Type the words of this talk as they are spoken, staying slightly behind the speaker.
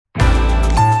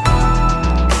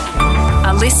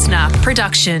listener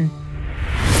production.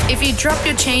 If you drop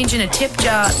your change in a tip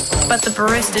jar, but the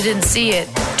barista didn't see it,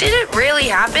 did it really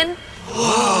happen?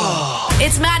 Whoa.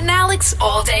 It's Matt and Alex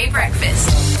All Day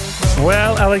Breakfast.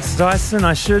 Well, Alex Dyson,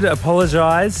 I should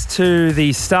apologise to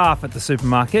the staff at the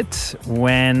supermarket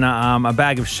when a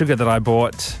bag of sugar that I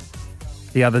bought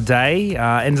the other day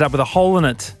ended up with a hole in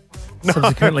it.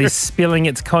 Subsequently spilling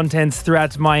its contents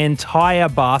throughout my entire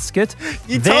basket.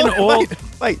 You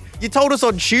told us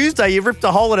on Tuesday you ripped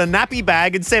a hole in a nappy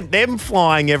bag and sent them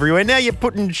flying everywhere. Now you're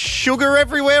putting sugar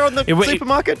everywhere on the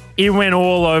supermarket? It went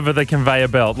all over the conveyor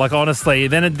belt. Like, honestly,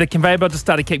 then the conveyor belt just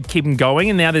started keeping going,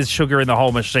 and now there's sugar in the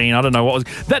whole machine. I don't know what was...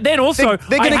 Then also...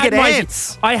 They're going to get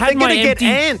ants. They're going to get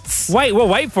ants.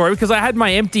 Wait for it, because I had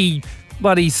my empty...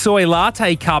 bloody soy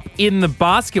latte cup in the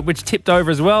basket, which tipped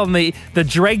over as well, and the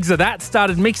dregs of that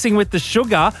started mixing with the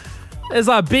sugar. There's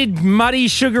a big muddy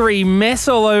sugary mess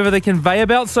all over the conveyor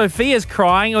belt. Sophia's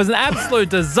crying. It was an absolute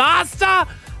disaster.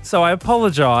 So I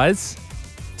apologise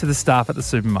to the staff at the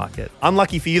supermarket.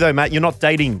 Unlucky for you though, Matt, you're not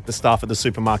dating the staff at the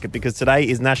supermarket because today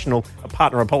is National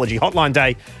Partner Apology Hotline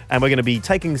Day, and we're going to be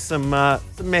taking some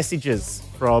messages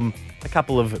from a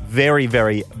couple of very,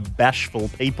 very bashful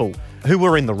people who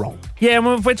were in the wrong. Yeah, and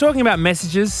if we're talking about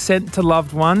messages sent to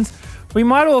loved ones, we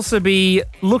might also be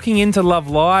looking into love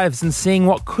lives and seeing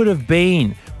what could have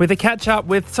been with a catch-up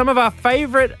with some of our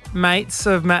favourite mates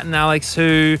of Matt and Alex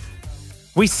who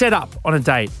we set up on a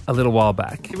date a little while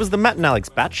back. It was the Matt and Alex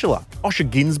Bachelor. Osher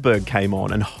Ginsberg came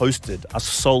on and hosted a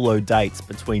solo date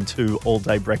between two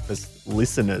all-day breakfast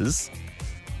listeners.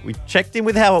 We checked in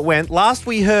with how it went. Last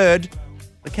we heard,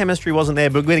 the chemistry wasn't there,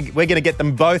 but we're going to get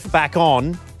them both back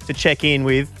on to check in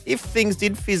with if things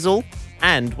did fizzle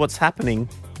and what's happening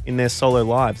in their solo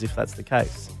lives, if that's the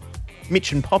case.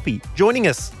 Mitch and Poppy joining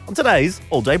us on today's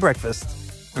All Day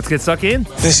Breakfast. Let's get stuck in.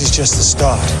 This is just the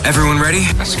start. Everyone ready?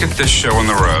 Let's get this show on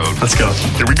the road. Let's go.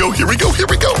 Here we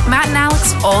go. Matt and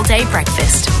Alex All Day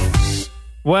Breakfast.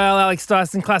 Well, Alex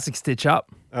Dyson, classic stitch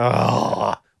up.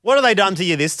 Oh, what have they done to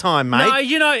you this time, mate?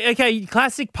 No,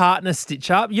 classic partner stitch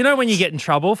up. You know when you get in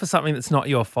trouble for something that's not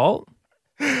your fault?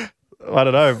 I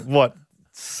don't know, what,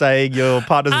 saying your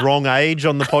partner's wrong age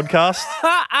on the podcast?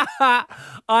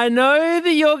 I know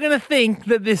that you're going to think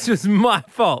that this was my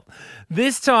fault.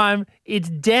 This time,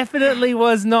 it definitely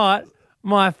was not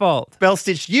my fault. Belle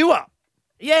stitched you up?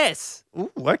 Yes.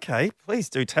 Ooh, okay. Please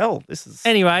do tell. This is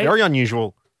anyway, very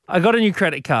unusual. I got a new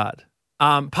credit card,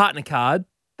 partner card.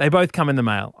 They both come in the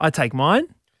mail. I take mine.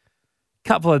 A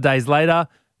couple of days later,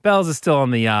 Belle's are still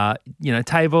on the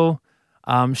table.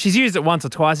 She's used it once or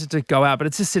twice to go out, but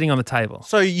it's just sitting on the table.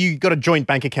 So you got a joint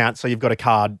bank account, so you've got a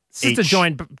card It's just a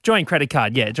joint credit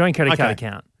card. Yeah, joint credit card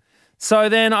account. So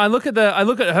then I look at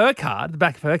her card, the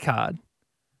back of her card,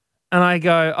 and I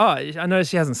go, oh, I notice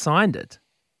she hasn't signed it.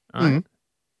 Right? Mm-hmm.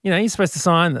 You know, you're supposed to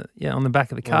sign on the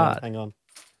back of the card. Hang on.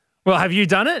 Well, have you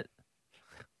done it?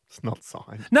 It's not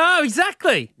signed. No,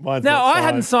 exactly. Mine's now, not I signed.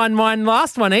 hadn't signed mine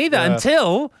last one either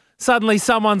until suddenly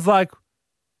someone's like,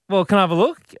 well, can I have a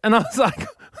look? And I was like,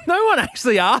 no one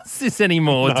actually asks this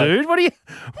anymore, dude. Why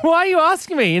are you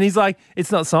asking me? And he's like,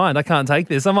 it's not signed. I can't take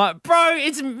this. I'm like, bro,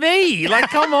 it's me. Like,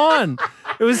 come on.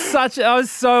 I was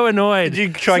so annoyed. Did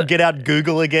you try and get out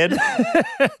Google again?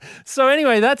 So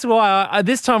anyway, that's why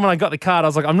this time when I got the card, I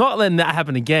was like, I'm not letting that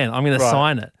happen again. I'm going to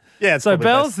sign it. Yeah. So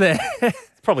Belle's there.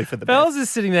 It's probably for the Belle's best. is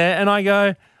sitting there and I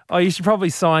go, oh, you should probably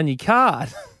sign your card.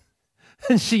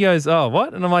 And she goes, oh,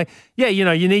 what? And I'm like, yeah,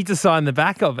 you need to sign the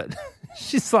back of it.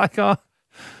 She's like, oh,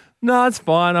 no, it's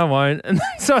fine, I won't. And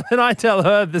so then I tell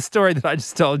her the story that I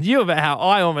just told you about how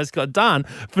I almost got done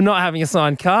for not having a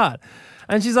signed card.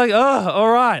 And she's like, oh, all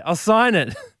right, I'll sign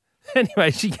it. Anyway,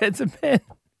 she gets a pen.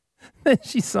 Then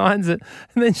she signs it.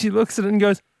 And then she looks at it and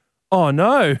goes, oh,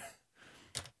 no,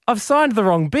 I've signed the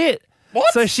wrong bit.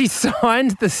 What? So she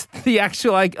signed the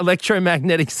actual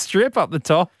electromagnetic strip up the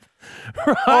top.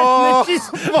 Right. Oh,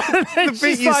 and then the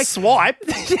bit you swipe.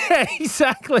 Yeah,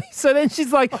 exactly. So then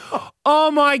she's like, oh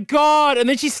my God. And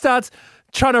then she starts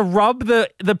trying to rub the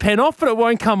pen off, but it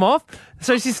won't come off.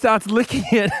 So she starts licking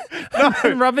it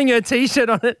and rubbing her T-shirt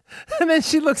on it. And then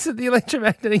she looks at the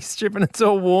electromagnetic strip and it's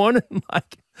all worn and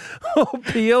like all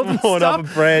peeled and Worn stuff. up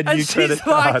a brand new credit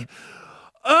card. Like,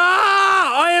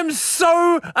 I am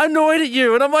so annoyed at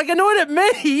you. And I'm like, annoyed at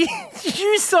me?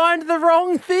 You signed the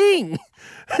wrong thing.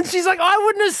 And she's like, I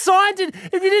wouldn't have signed it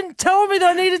if you didn't tell me that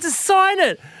I needed to sign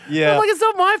it. Yeah. I'm like, it's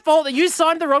not my fault that you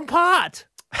signed the wrong part.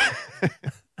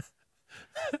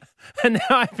 And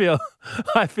now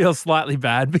I feel slightly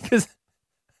bad because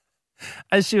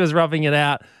as she was rubbing it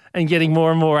out and getting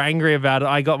more and more angry about it,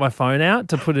 I got my phone out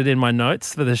to put it in my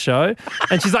notes for the show.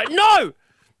 And she's like, no,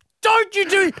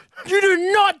 you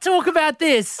do not talk about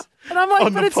this. And I'm like,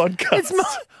 On but the it's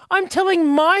podcast. I'm telling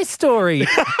my story.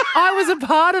 I was a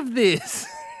part of this.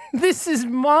 This is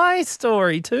my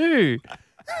story too.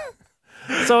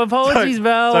 So apologies,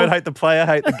 Val. Don't hate the player,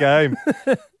 hate the game.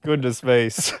 Goodness me.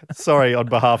 Sorry on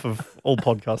behalf of all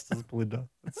podcasters, Belinda.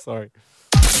 Sorry.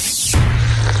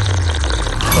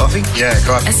 Coffee? Yeah,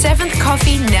 coffee. A seventh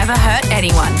coffee never hurt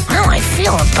anyone. Oh, I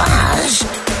feel a buzz.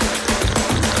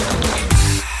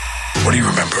 What do you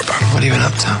remember about him? What have you been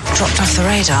up to? Dropped off the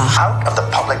radar. Out of the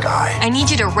public eye. I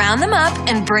need you to round them up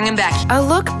and bring them back. A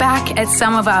look back at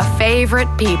some of our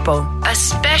favourite people. A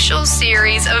special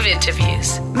series of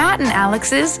interviews. Matt and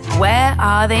Alex's Where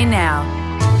Are They Now?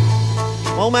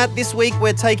 Well, Matt, this week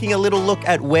we're taking a little look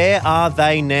at Where Are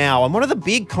They Now? And one of the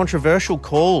big controversial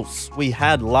calls we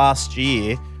had last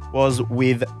year was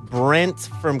with Brent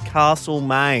from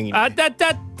Castlemaine.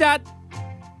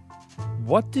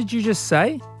 What did you just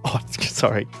say? Oh,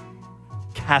 sorry.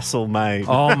 Castlemaine.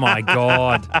 Oh my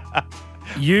God.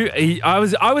 I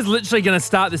was literally going to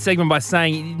start the segment by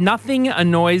saying nothing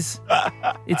annoys.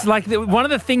 It's like one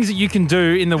of the things that you can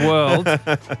do in the world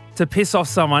to piss off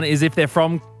someone is if they're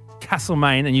from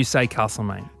Castlemaine and you say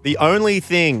Castlemaine. The only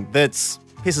thing that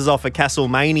pisses off a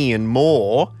Castlemanian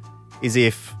more is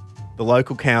if the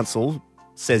local council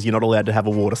says you're not allowed to have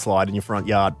a water slide in your front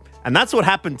yard. And that's what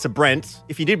happened to Brent.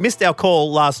 If you missed our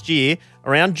call last year,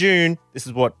 around June, this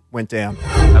is what went down.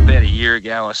 About a year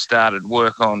ago, I started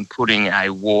work on putting a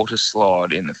water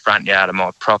slide in the front yard of my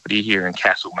property here in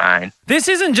Castlemaine. This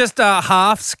isn't just a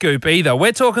half scoop either.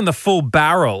 We're talking the full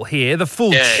barrel here, the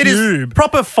full Yeah. It is tube.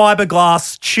 proper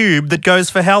fiberglass tube that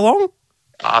goes for how long?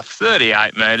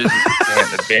 38 metres if you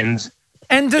count the bends.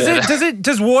 And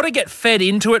does water get fed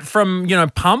into it from,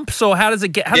 pumps, or how does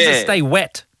it stay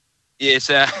wet?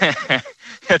 Yes,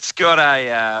 it's got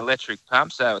a electric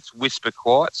pump, so it's whisper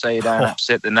quiet, so you don't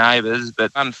upset the neighbours.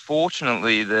 But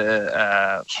unfortunately,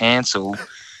 the council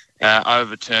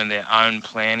overturned their own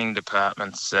planning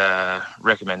department's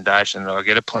recommendation that I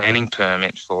get a planning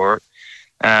permit for it.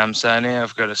 So now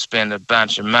I've got to spend a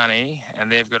bunch of money,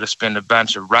 and they've got to spend a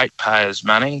bunch of ratepayers'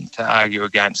 money to argue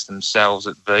against themselves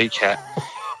at VCAT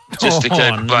just to keep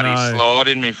a bloody slide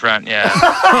in my front yard.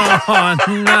 Oh,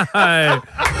 no.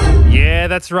 Yeah,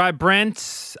 that's right,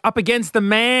 Brent. Up against the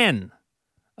man.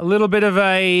 A little bit of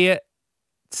a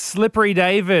slippery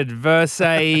David versus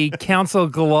a Council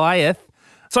Goliath.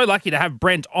 So lucky to have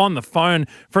Brent on the phone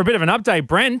for a bit of an update.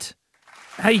 Brent,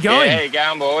 how you going? Yeah, how you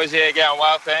going, boys? Yeah, going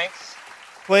well, thanks.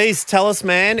 Please tell us,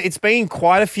 man. It's been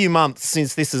quite a few months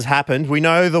since this has happened. We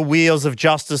know the wheels of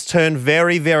justice turn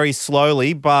very, very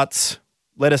slowly, but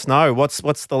let us know. What's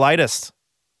the latest?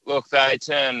 Look, they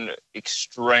turn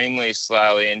extremely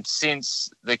slowly, and since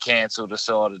the council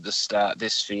decided to start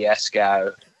this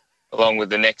fiasco along with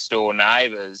the next door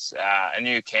neighbours, a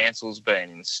new council's been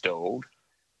installed.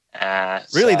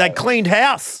 Really? They cleaned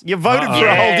house? You voted for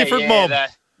a whole different mob.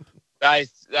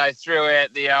 They threw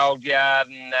out the old yard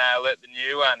and let the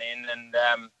new one in.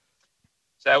 And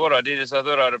so what I did is I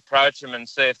thought I'd approach them and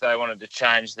see if they wanted to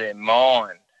change their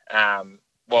mind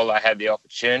while they had the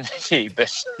opportunity.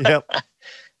 But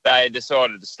they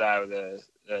decided to stay with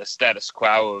the status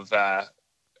quo of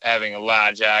having a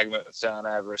large argument with someone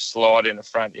over a slide in the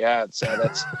front yard. So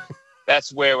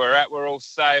that's where we're at. We're all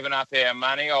saving up our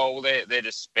money. Oh, they're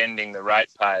just spending the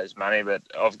ratepayers' money, but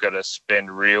I've got to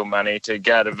spend real money to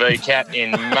go to VCAT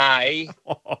in May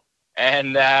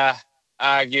and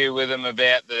argue with them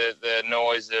about the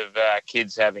noise of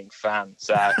kids having fun.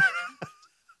 So,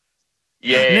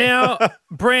 yeah. Now,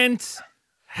 Brent,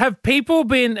 have people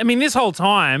been, this whole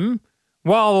time,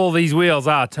 while all these wheels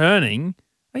are turning,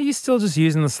 are you still just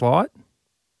using the slide?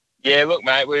 Yeah, look,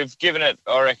 mate, we've given it,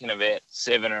 I reckon, about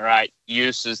 7 or 8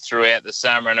 uses throughout the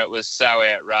summer, and it was so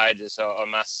outrageous. I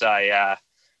must say, I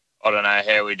don't know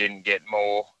how we didn't get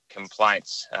more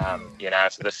complaints,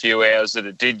 for the few hours that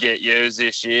it did get used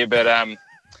this year. But,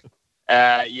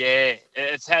 yeah,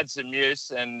 it's had some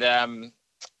use. And,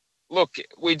 look,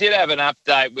 we did have an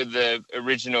update with the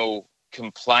original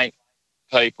complaint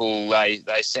people. They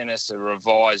sent us a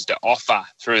revised offer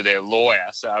through their lawyer,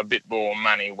 so a bit more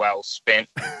money well spent.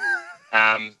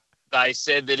 They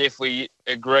said that if we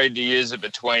agreed to use it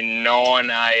between 9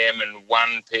 a.m. and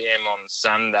 1 p.m. on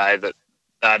Sunday, that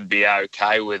they'd be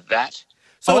okay with that.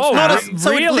 So it's not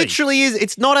so really? It literally is.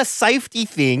 It's not a safety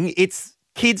thing. It's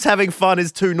kids having fun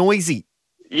is too noisy.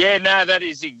 Yeah, no, that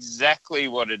is exactly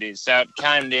what it is. So it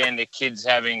came down to kids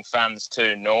having fun's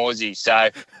too noisy. So,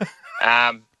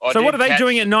 so what are they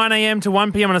doing at 9 a.m. to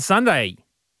 1 p.m. on a Sunday?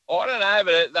 I don't know,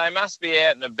 but they must be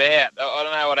out and about. I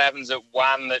don't know what happens at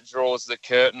 1 that draws the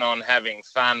curtain on having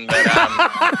fun,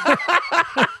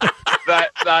 but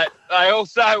they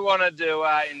also wanted to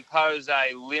impose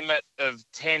a limit of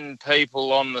 10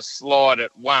 people on the slide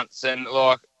at once, and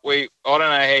I don't know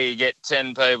how you get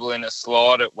 10 people in a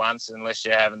slide at once unless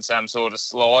you're having some sort of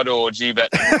slide orgy, but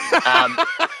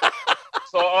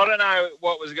so I don't know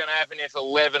what was going to happen if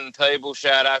 11 people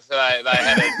showed up. They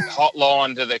had a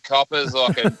hotline to the coppers,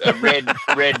 like a red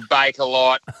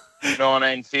Bakelite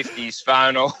 1950s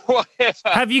phone or whatever.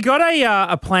 Have you got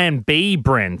a plan B,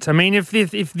 Brent? I mean, if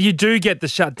you do get the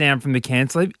shutdown from the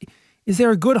cancel, is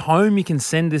there a good home you can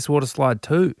send this water slide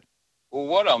to? Well,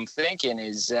 what I'm thinking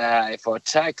is if I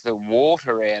take the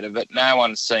water out of it, no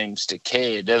one seems to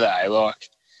care, do they? Like,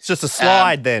 It's just a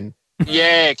slide then.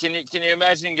 Yeah, can you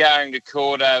imagine going to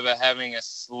court over having a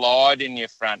slide in your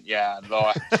front yard?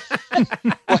 Like,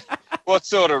 what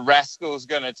sort of rascal's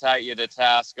going to take you to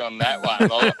task on that one?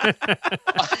 Like,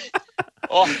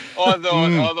 I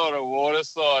thought a water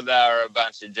slide they were a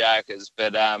bunch of jokers,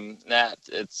 but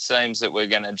it seems that we're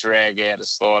going to drag out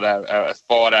a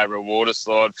fight over a water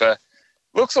slide for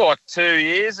looks like 2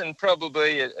 years and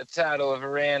probably a total of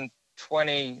around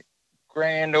 20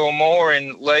 grand or more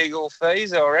in legal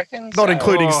fees, I reckon. Not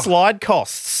including slide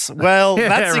costs. Well,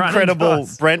 that's incredible,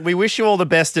 costs. Brent. We wish you all the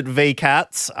best at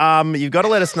VCATs. You've got to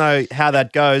let us know how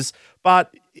that goes.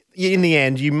 But in the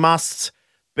end, you must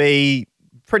be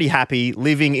pretty happy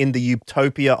living in the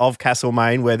utopia of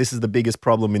Castlemaine, where this is the biggest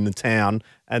problem in the town.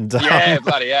 And yeah,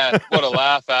 bloody hell. What a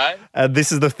laugh, eh?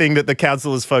 This is the thing that the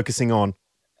council is focusing on.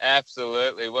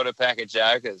 Absolutely. What a pack of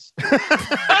jokers.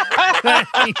 Thanks,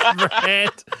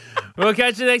 Brent. We'll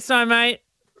catch you next time, mate.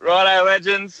 Righto,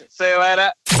 legends. See you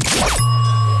later.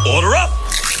 Order up.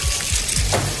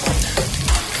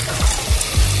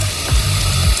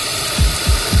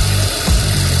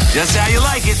 Just how you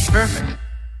like it. Perfect.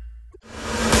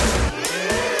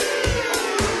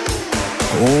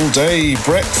 All day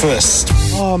breakfast.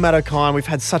 Oh, Matt O'Kine, we've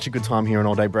had such a good time here on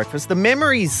All Day Breakfast. The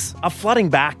memories are flooding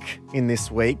back in this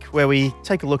week where we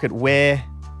take a look at where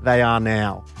they are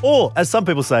now. Or, as some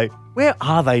people say, where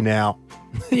are they now?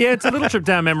 Yeah, it's a little trip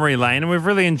down memory lane, and we've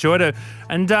really enjoyed it.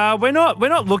 And we're not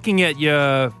looking at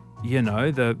your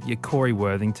Corey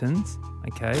Worthingtons,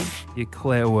 okay, your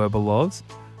Claire Werbelovs.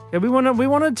 Yeah, we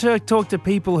wanted to talk to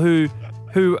people who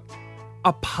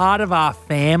are part of our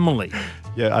family.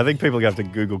 Yeah, I think people are going to have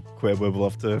to Google Claire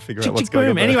Werbeloff to figure out what's going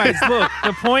on there. Anyways, look,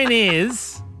 the point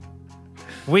is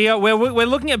we're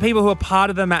looking at people who are part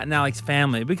of the Matt and Alex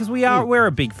family because we're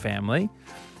a big family.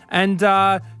 And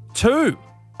two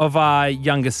of our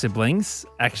younger siblings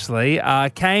actually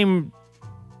came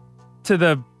to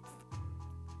the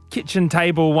kitchen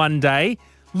table one day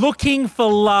looking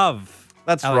for love.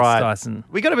 That's Alex right. Dyson.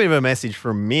 We got a bit of a message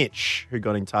from Mitch who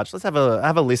got in touch. Let's have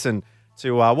a listen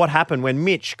to what happened when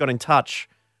Mitch got in touch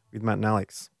with Matt and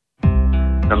Alex.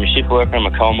 I'm a shift worker. I'm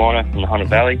a coal miner in the Hunter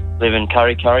Valley. Live in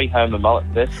Curry, home of Mullet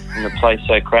Fest, and the place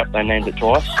so crap they named it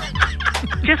twice.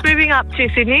 Just moving up to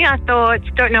Sydney, I thought,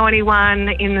 don't know anyone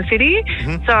in the city,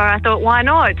 so I thought, why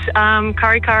not?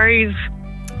 Curry's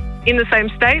in the same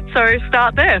state, so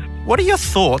start there. What are your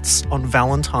thoughts on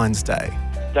Valentine's Day?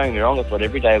 Don't get me wrong, I thought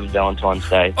every day was Valentine's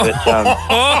Day, but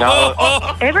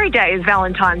no. Every day is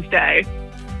Valentine's Day.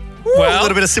 Ooh, a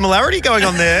little bit of similarity going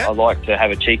on there. I like to have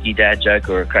a cheeky dad joke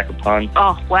or a cracker pun.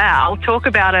 Oh, wow. Talk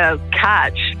about a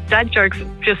catch. Dad joke's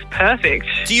just perfect.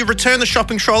 Do you return the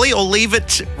shopping trolley or leave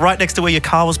it right next to where your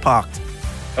car was parked?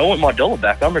 I want my dollar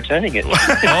back. I'm returning it.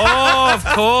 Oh, of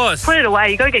course. Put it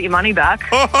away. You got to get your money back.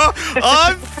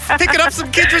 I'm picking up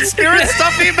some kindred spirit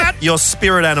stuff here, Matt. Your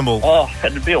spirit animal. Oh,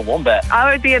 it'd be a wombat.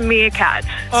 I would be a meerkat.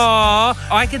 Oh,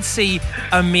 I could see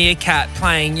a meerkat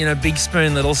playing, big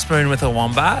spoon, little spoon with a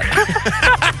wombat.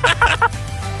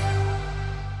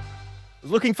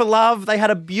 Looking for love. They had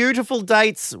a beautiful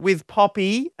dates with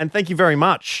Poppy. And thank you very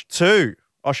much to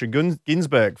Osher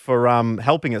Ginsberg for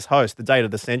helping us host the Date of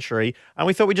the Century. And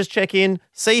we thought we'd just check in,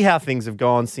 see how things have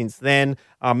gone since then.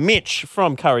 Mitch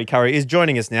from Curry is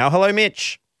joining us now. Hello,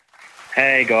 Mitch.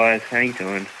 Hey, guys. How you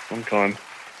doing? Long time.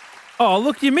 Oh,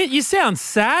 look, you sound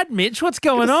sad, Mitch. What's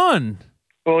going on?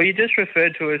 Well, you just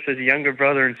referred to us as a younger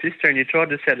brother and sister, and you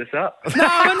tried to set us up.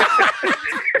 No.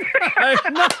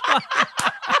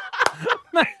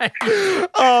 Mate.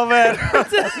 Oh, man.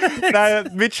 No,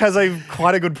 Mitch has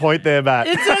quite a good point there, Matt.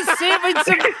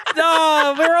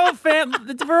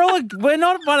 We're all we're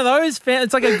not one of those families.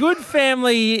 It's like a good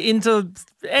family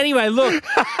Anyway, look,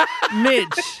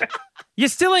 Mitch, You're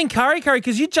still in Curry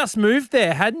because you just moved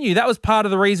there, hadn't you? That was part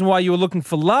of the reason why you were looking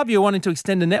for love. You were wanting to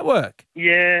extend a network.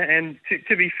 Yeah, and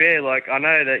to be fair, like, I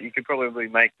know that you could probably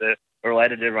make the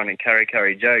related to everyone in Curry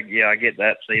joke. Yeah, I get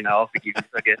that. So, I'll forgive you,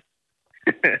 I guess.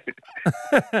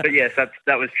 But yes,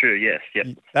 that was true. Yes, yep.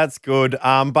 That's good.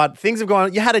 But things have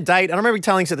gone. You had a date, and I remember you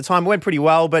telling us at the time it went pretty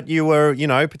well. But you were,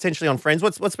 potentially on Friends.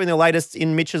 What's been the latest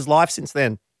in Mitch's life since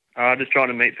then? Just trying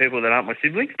to meet people that aren't my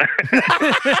siblings.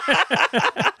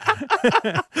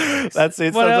 That's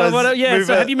it. So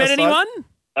have you met anyone?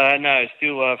 No,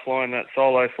 still flying that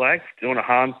solo flag, doing a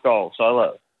Han style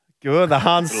solo. Good, the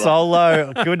Han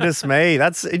Solo. Goodness me.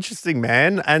 That's interesting,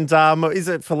 man. And is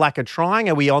it for lack of trying?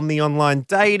 Are we on the online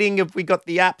dating? Have we got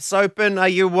the apps open? Are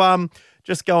you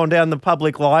just going down the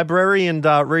public library and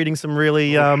reading some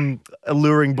really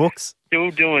alluring books? Still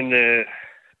doing the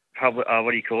public, what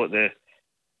do you call it,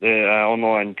 the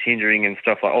online Tindering and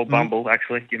stuff like, Bumble,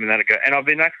 actually, giving that a go. And I've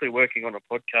been actually working on a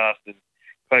podcast and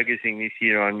focusing this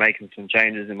year on making some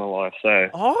changes in my life. So,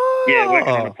 yeah,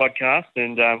 working on a podcast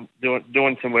and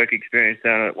doing some work experience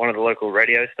down at one of the local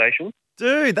radio stations.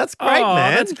 Dude, that's great,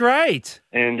 man. That's great.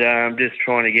 And just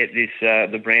trying to get this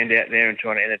the brand out there and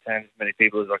trying to entertain as many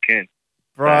people as I can.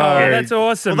 Bro. That's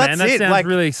awesome, man. That sounds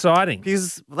really exciting.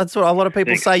 Because that's what a lot of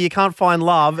people say. You can't find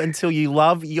love until you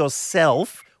love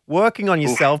yourself, working on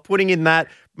yourself, putting in that,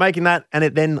 making that, and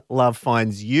then love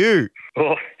finds you.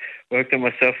 Oh, worked on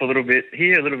myself a little bit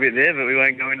here, a little bit there, but we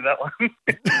won't go into that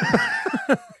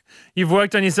one. You've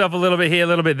worked on yourself a little bit here, a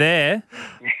little bit there.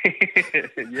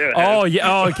 Yeah. Oh, yeah.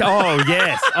 Oh,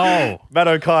 yes. Oh. Matt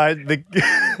O'Kine.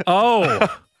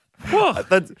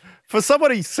 For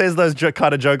somebody who says those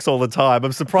kind of jokes all the time,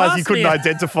 I'm surprised you couldn't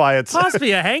identify it. Pass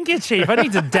me a handkerchief. I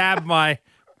need to dab my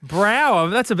brow.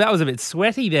 That was a bit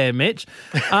sweaty there, Mitch.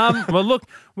 Well, look,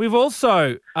 we've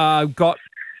also got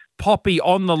Poppy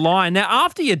on the line. Now,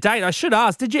 after your date, I should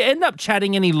ask, did you end up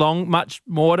chatting much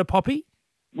more to Poppy?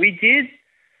 We did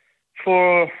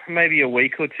for maybe a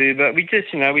week or two, but we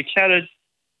just, we chatted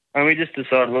and we just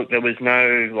decided, look, there was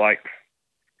no,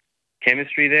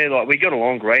 chemistry there. We got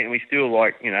along great and we still,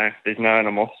 there's no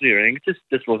animosity or anything. It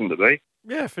just wasn't to be.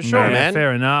 Yeah, for sure, man.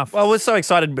 Fair enough. Well, we're so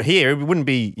excited here. It wouldn't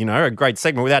be, a great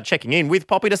segment without checking in with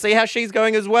Poppy to see how she's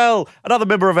going as well. Another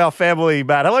member of our family,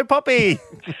 Matt. Hello, Poppy.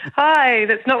 Hi.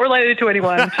 That's not related to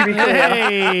anyone, to be clear.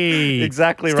 Hey.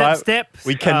 Exactly right. Step.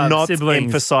 We cannot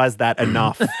emphasise that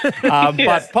enough. Yes.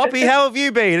 But, Poppy, how have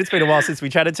you been? It's been a while since we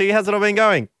chatted to you. How's it all been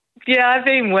going? Yeah, I've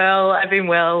been well.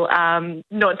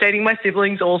 Not dating my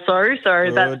siblings also, so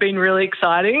that's been really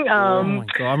exciting. Oh, my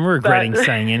God. I'm regretting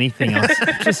saying anything. I was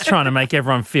just trying to make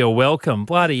everyone feel welcome.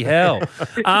 Bloody hell.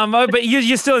 But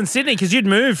you're still in Sydney because you'd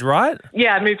moved, right?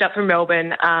 Yeah, I moved up from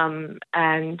Melbourne. And,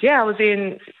 I was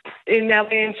in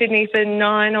Sydney for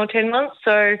 9 or 10 months.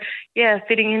 So, yeah,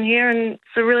 fitting in here, and it's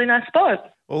a really nice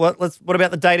spot. Well, what about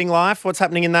the dating life? What's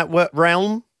happening in that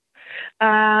realm?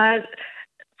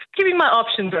 Keeping my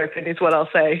options open is what I'll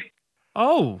say.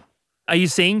 Oh, are you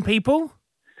seeing people?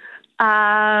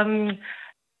 Maybe.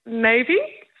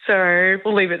 So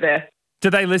we'll leave it there. Do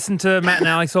they listen to Matt and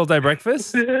Alex All Day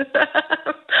Breakfast? No,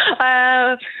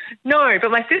 but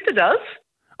my sister does.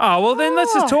 Oh, well then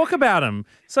let's just talk about them.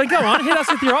 So go on, hit us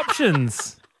with your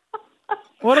options.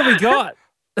 What have we got?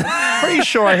 Pretty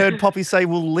sure I heard Poppy say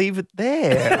we'll leave it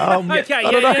there. Okay,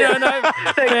 no.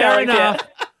 Fair enough.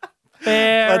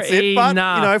 That's it. But,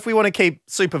 if we want to keep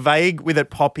super vague with it,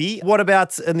 Poppy, what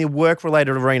about in the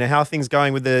work-related arena? How are things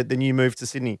going with the new move to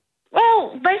Sydney?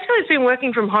 Well, basically it's been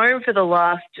working from home for the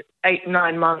last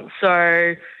 8-9 months,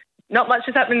 so not much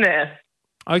has happened there.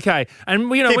 Okay.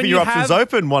 And, keeping when your options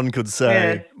open, one could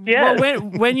say. Yeah. Well,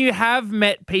 when you have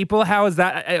met people, how is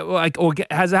that,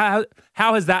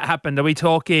 how has that happened? Are we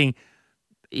talking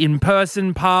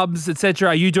in-person pubs, etc.?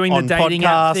 Are you doing the dating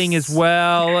app thing as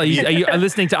well? Are you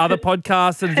listening to other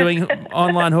podcasts that are doing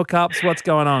online hookups? What's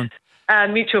going on?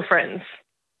 Mutual friends.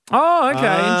 Oh, okay.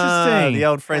 Interesting. The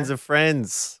old friends of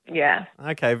friends. Yeah.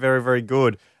 Okay, very, very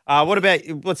good. What about,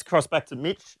 let's cross back to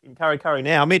Mitch in Curry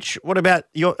now. Mitch, what about,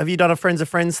 have you done a friends of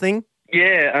friends thing?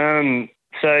 Yeah,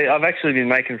 so I've actually been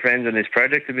making friends on this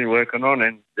project I've been working on,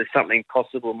 and there's something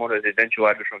possible more has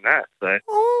eventuated from that. So.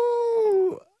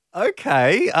 Oh,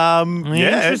 okay.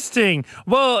 Interesting.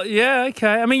 Well, yeah,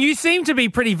 okay. I mean, you seem to be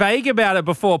pretty vague about it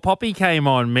before Poppy came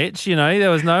on, Mitch. There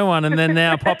was no one, and then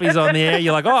now Poppy's on the air.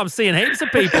 You're like, I'm seeing heaps of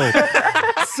people.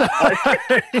 So,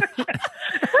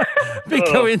 bit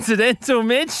coincidental,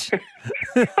 Mitch.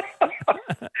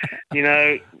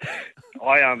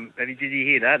 Did you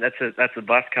hear that? That's a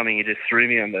bus coming. He just threw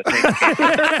me on the thing.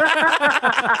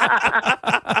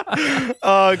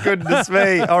 Oh, goodness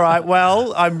me. All right.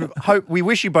 Well, we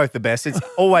wish you both the best. It's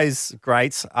always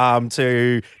great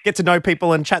to get to know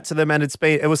people and chat to them. And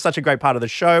it was such a great part of the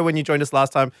show when you joined us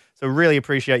last time. So really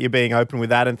appreciate you being open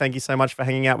with that. And thank you so much for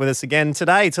hanging out with us again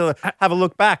today to have a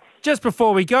look back. Just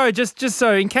before we go, just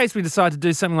so in case we decide to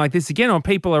do something like this again, or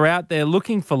people are out there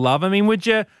looking for love, I mean, would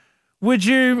you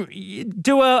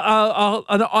do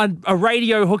a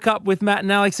radio hookup with Matt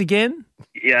and Alex again?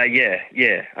 Yeah.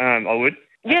 I would.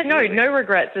 Yeah, no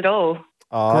regrets at all.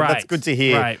 Oh, Great. That's good to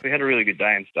hear. Great. We had a really good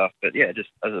day and stuff, but yeah, just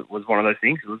as it was one of those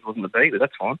things, it wasn't the beat, but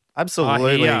that's fine.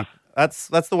 Absolutely. Yeah. That's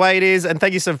the way it is. And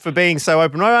thank you for being so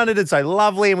open-minded and so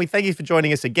lovely. And we thank you for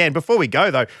joining us again. Before we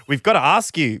go, though, we've got to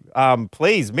ask you,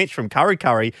 please, Mitch from Curry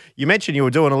Curry, you mentioned you were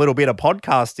doing a little bit of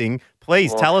podcasting.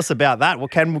 Please tell us about that. Well,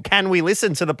 can we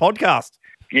listen to the podcast?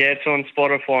 Yeah, it's on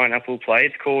Spotify and Apple Play.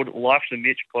 It's called Life's a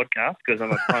Mitch podcast because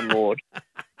I'm a fun lord.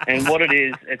 And what it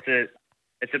is,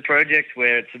 it's a project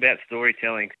where it's about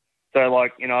storytelling. So,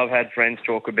 I've had friends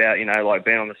talk about, like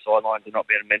being on the sidelines and not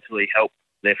being able to mentally help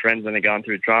their friends when they're going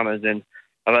through dramas. And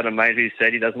I've had a mate who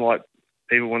said he doesn't like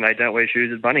people when they don't wear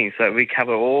shoes at Bunnings. So we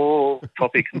cover all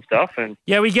topics and stuff. And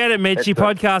yeah, we get it, Mitch. Your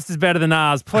podcast is better than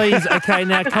ours. Please, okay,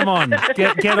 now come on,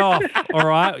 get off. All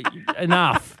right,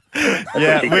 enough.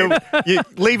 Yeah, you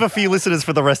leave a few listeners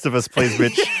for the rest of us, please,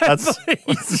 Mitch. That's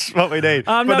what we need.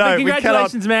 But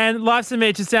congratulations, man. Life's a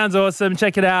Mitch. It sounds awesome.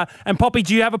 Check it out. And Poppy,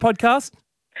 do you have a podcast?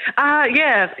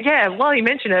 Yeah. While you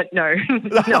mention it, no,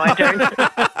 I don't.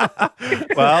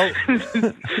 Well,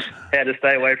 how to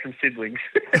stay away from siblings.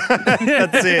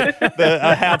 That's it.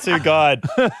 A how-to guide.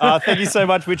 Thank you so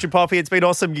much, Mitch and Poppy. It's been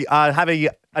awesome having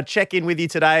a check-in with you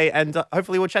today, and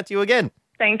hopefully we'll chat to you again.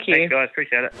 Thank you. Thanks, guys.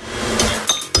 Appreciate it.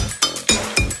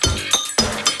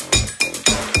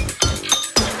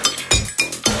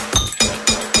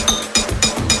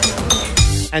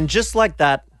 And just like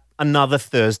that, another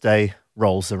Thursday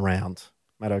rolls around,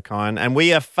 Matt O'Kine, and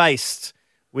we are faced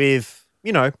with,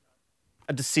 a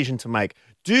decision to make.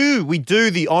 Do we do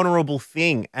the honourable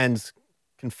thing and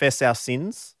confess our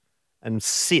sins and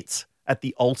sit at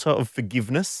the altar of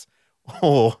forgiveness?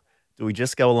 Or do we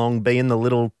just go along being the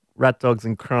little rat dogs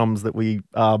and crumbs that we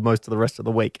are most of the rest of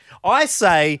the week? I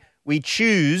say we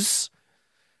choose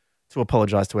to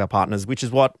apologise to our partners, which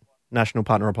is what National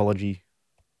Partner Apology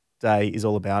Day is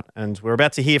all about. And we're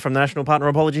about to hear from the National Partner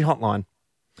Apology Hotline.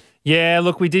 Yeah,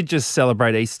 look, we did just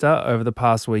celebrate Easter over the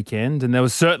past weekend, and there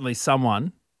was certainly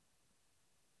someone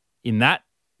in that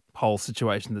whole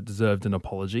situation that deserved an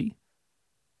apology.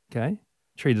 Okay?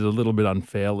 Treated a little bit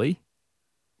unfairly.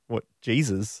 What,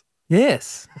 Jesus?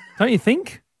 Yes. Don't you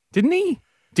think? Didn't he?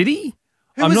 Did he?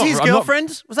 Who was his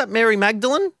girlfriend? Was that Mary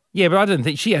Magdalene? Yeah, but I don't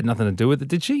think she had nothing to do with it,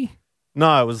 did she?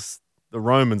 No, it was the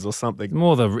Romans or something.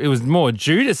 It was more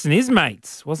Judas and his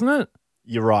mates, wasn't it?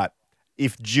 You're right.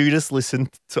 If Judas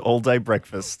listened to All Day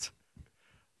Breakfast,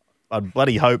 I'd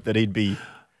bloody hope that he'd be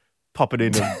popping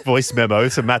in a voice memo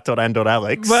to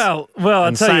matt.and.alex. Well,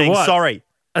 I'll tell you what. Sorry.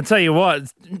 I'll tell you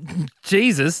what.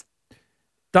 Jesus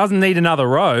doesn't need another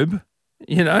robe.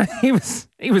 He was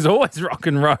always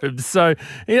rocking robes, so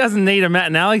he doesn't need a Matt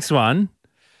and Alex one.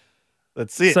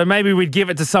 That's it. So maybe we'd give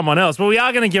it to someone else. Well, we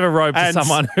are going to give a robe to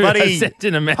someone who has sent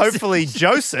in a message. Hopefully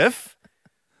Joseph,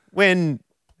 when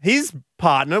his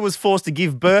partner was forced to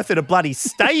give birth at a bloody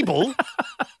stable,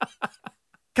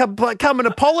 come and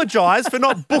apologise for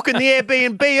not booking the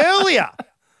Airbnb earlier.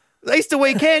 Easter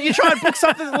weekend, you try and book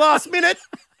something at the last minute.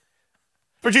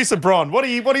 Producer Bron, what do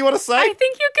you want to say? I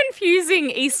think you're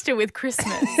confusing Easter with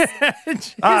Christmas.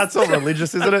 It's all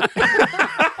religious, isn't it?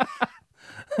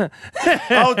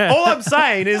 All I'm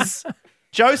saying is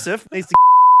Joseph needs to...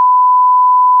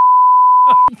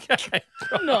 Okay.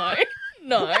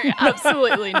 No,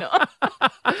 absolutely not.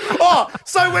 Oh,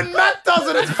 so when Matt does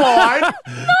it, it's fine.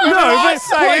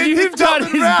 What you've done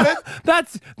is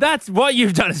that's what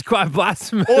you've done is quite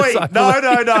blasphemous. Oi,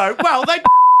 no. Well, they...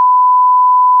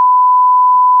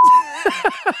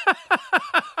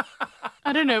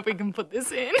 I don't know if we can put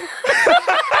this in.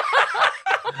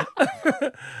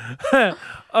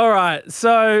 All right,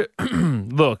 so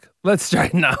look, let's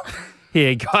straighten up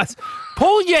here, guys.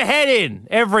 Pull your head in,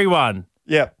 everyone.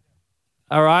 Yep.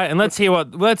 All right, and let's hear we're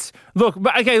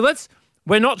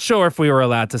not sure if we were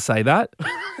allowed to say that,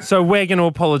 so we're going to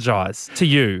apologise to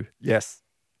you. Yes.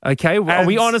 Okay, well,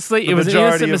 we honestly, it was an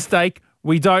innocent mistake.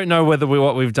 We don't know whether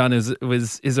what we've done is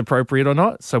appropriate or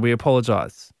not, so we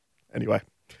apologise. Anyway,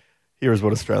 here is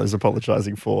what Australia's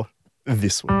apologising for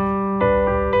this week.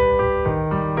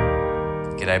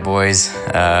 G'day, boys.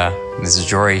 This is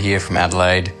Jory here from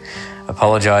Adelaide.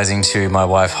 apologising to my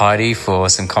wife Heidi for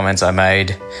some comments I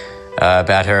made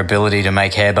about her ability to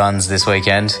make hair buns this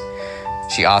weekend.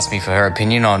 She asked me for her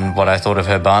opinion on what I thought of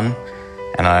her bun,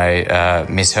 and I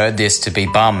misheard this to be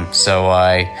bum, so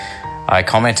I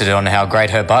commented on how great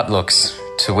her butt looks,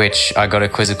 to which I got a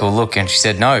quizzical look and she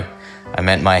said, no, I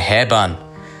meant my hair bun.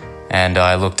 And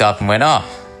I looked up and went, oh,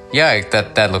 yeah,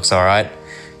 that looks all right.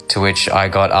 To which I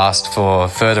got asked for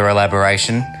further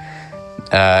elaboration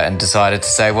and decided to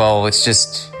say, well, it's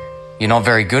just you're not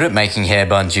very good at making hair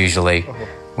buns usually,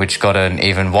 which got an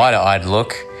even wider-eyed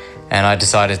look. And I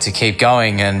decided to keep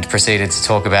going and proceeded to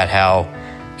talk about how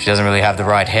she doesn't really have the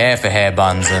right hair for hair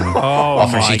buns, and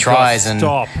often she tries and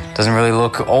doesn't really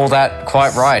look all that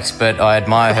quite right, but I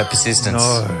admire her persistence.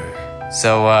 No.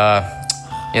 So,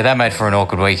 yeah, that made for an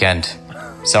awkward weekend.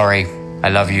 Sorry, I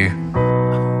love you.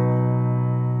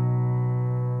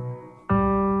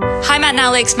 Hi, Matt and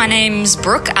Alex. My name's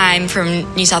Brooke. I'm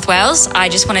from New South Wales. I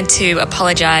just wanted to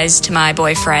apologise to my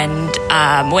boyfriend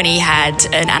when he had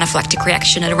an anaphylactic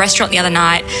reaction at a restaurant the other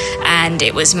night, and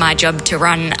it was my job to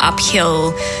run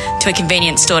uphill to a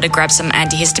convenience store to grab some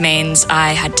antihistamines. I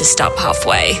had to stop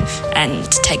halfway and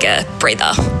take a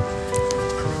breather.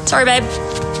 Sorry, babe.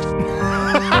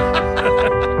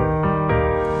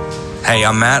 Hey,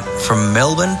 I'm Matt from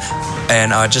Melbourne,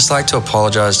 and I'd just like to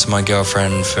apologise to my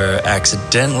girlfriend for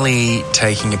accidentally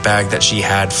taking a bag that she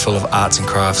had full of arts and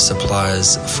crafts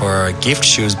supplies for a gift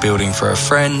she was building for a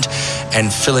friend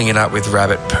and filling it up with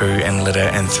rabbit poo and litter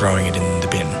and throwing it in the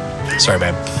bin. Sorry,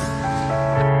 babe.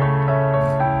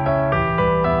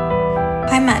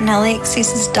 Hi, Matt and Alex.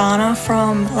 This is Dana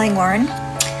from Langwarrin.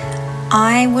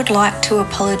 I would like to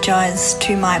apologise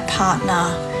to my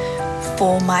partner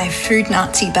for my food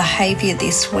Nazi behaviour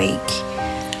this week.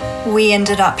 We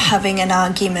ended up having an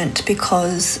argument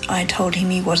because I told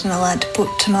him he wasn't allowed to put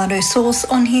tomato sauce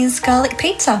on his garlic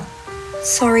pizza.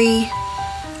 Sorry,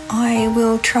 I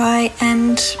will try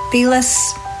and be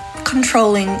less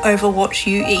controlling over what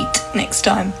you eat next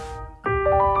time.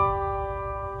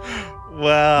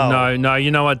 Wow. No, you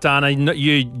know what, Dana? No,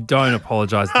 you don't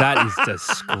apologise. That is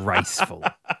disgraceful.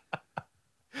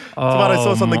 Tomato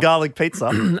sauce on the garlic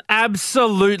pizza?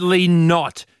 Absolutely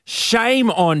not. Shame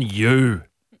on you.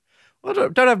 Well,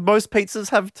 don't have most pizzas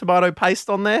have tomato paste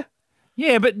on there?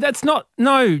 Yeah, but that's not.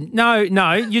 No. I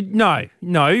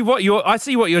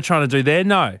see what you're trying to do there.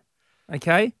 No,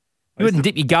 okay. You wouldn't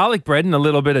dip your garlic bread in a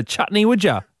little bit of chutney, would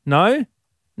you? No.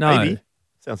 Maybe.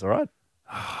 Sounds all right.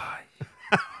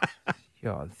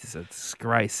 God, this is a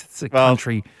disgrace. It's a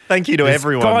country. Thank you to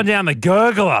everyone. Gone down the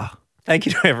gurgler. Thank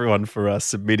you to everyone for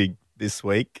submitting this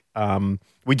week.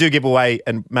 We do give away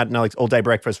a Matt and Alex all-day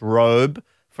breakfast robe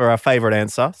for our favourite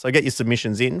answer. So get your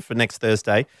submissions in for next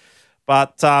Thursday.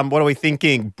 But what are we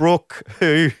thinking? Brooke,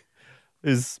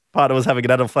 whose partner was having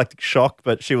an anaphylactic shock,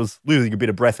 but she was losing a bit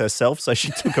of breath herself, so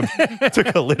she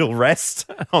took a little rest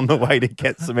on the way to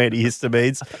get some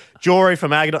antihistamines. Jory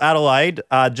from Adelaide,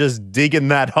 just digging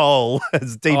that hole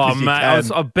as deep as you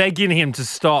can. I'm begging him to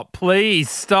stop.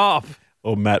 Please stop.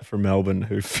 Or Matt from Melbourne,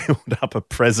 who filled up a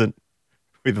present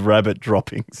with rabbit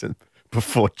droppings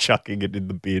before chucking it in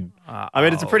the bin. I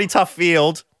mean, it's a pretty tough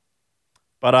field,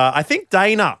 but I think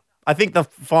Dana, the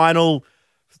final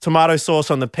tomato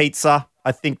sauce on the pizza,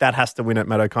 I think that has to win at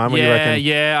Matt O'Kine. What do you reckon?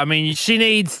 Yeah. I mean, she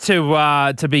needs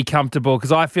to be comfortable,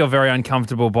 because I feel very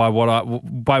uncomfortable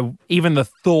by even the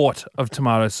thought of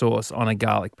tomato sauce on a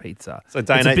garlic pizza. So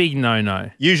Dana, it's a big no-no.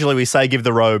 Usually we say give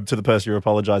the robe to the person you're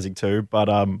apologising to, but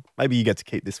maybe you get to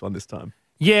keep this one this time.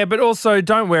 Yeah, but also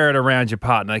don't wear it around your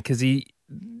partner, because the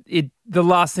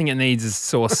last thing it needs is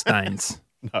sauce stains.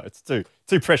 No, it's too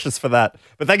precious for that.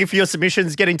 But thank you for your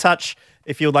submissions. Get in touch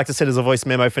if you would like to send us a voice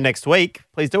memo for next week.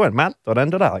 Please do it,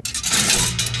 matt.n.alex.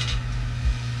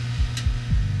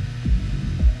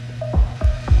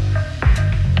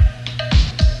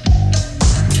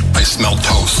 I smell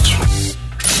toast.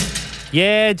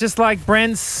 Yeah, just like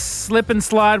Brent's slip and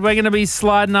slide, we're going to be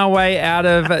sliding our way out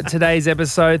of today's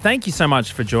episode. Thank you so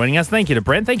much for joining us. Thank you to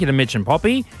Brent. Thank you to Mitch and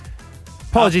Poppy.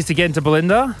 Apologies again to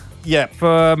Belinda. Yeah.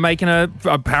 For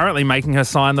apparently making her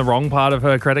sign the wrong part of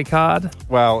her credit card.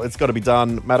 Well, it's got to be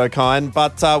done, Matt O'Kine.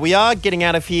 But we are getting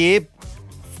out of here.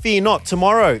 Fear not,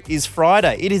 tomorrow is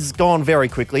Friday. It has gone very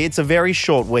quickly. It's a very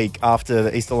short week after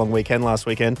the Easter long weekend last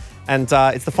weekend. And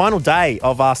it's the final day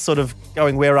of us sort of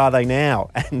going, where are they now?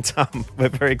 And we're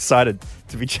very excited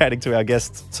to be chatting to our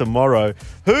guest tomorrow.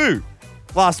 Who?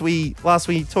 Last we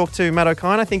talked to Matt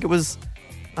O'Kine, I think it was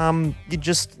you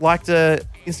just liked a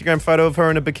Instagram photo of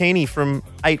her in a bikini from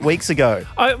 8 weeks ago.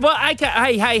 Oh, well,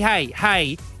 okay.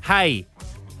 Hey.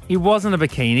 It wasn't a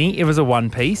bikini. It was a one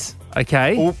piece.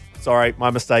 Okay. Oh, sorry, my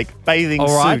mistake. Bathing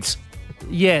All right. suit.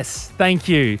 Yes, thank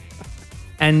you.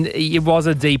 And it was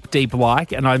a deep, deep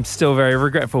like, and I'm still very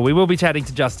regretful. We will be chatting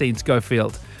to Justine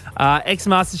Schofield.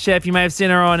 Ex-Master Chef, you may have seen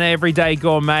her on Everyday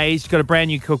Gourmet. She's got a brand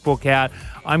new cookbook out.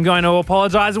 I'm going to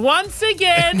apologise once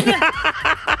again.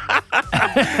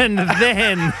 And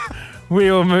then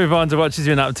we will move on to what she's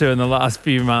been up to in the last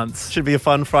few months. Should be a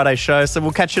fun Friday show, so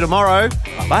we'll catch you tomorrow.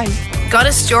 Bye. Got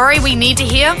a story we need to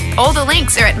hear? All the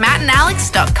links are at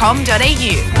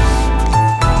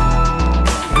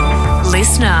mattandalex.com.au.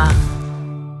 Listener.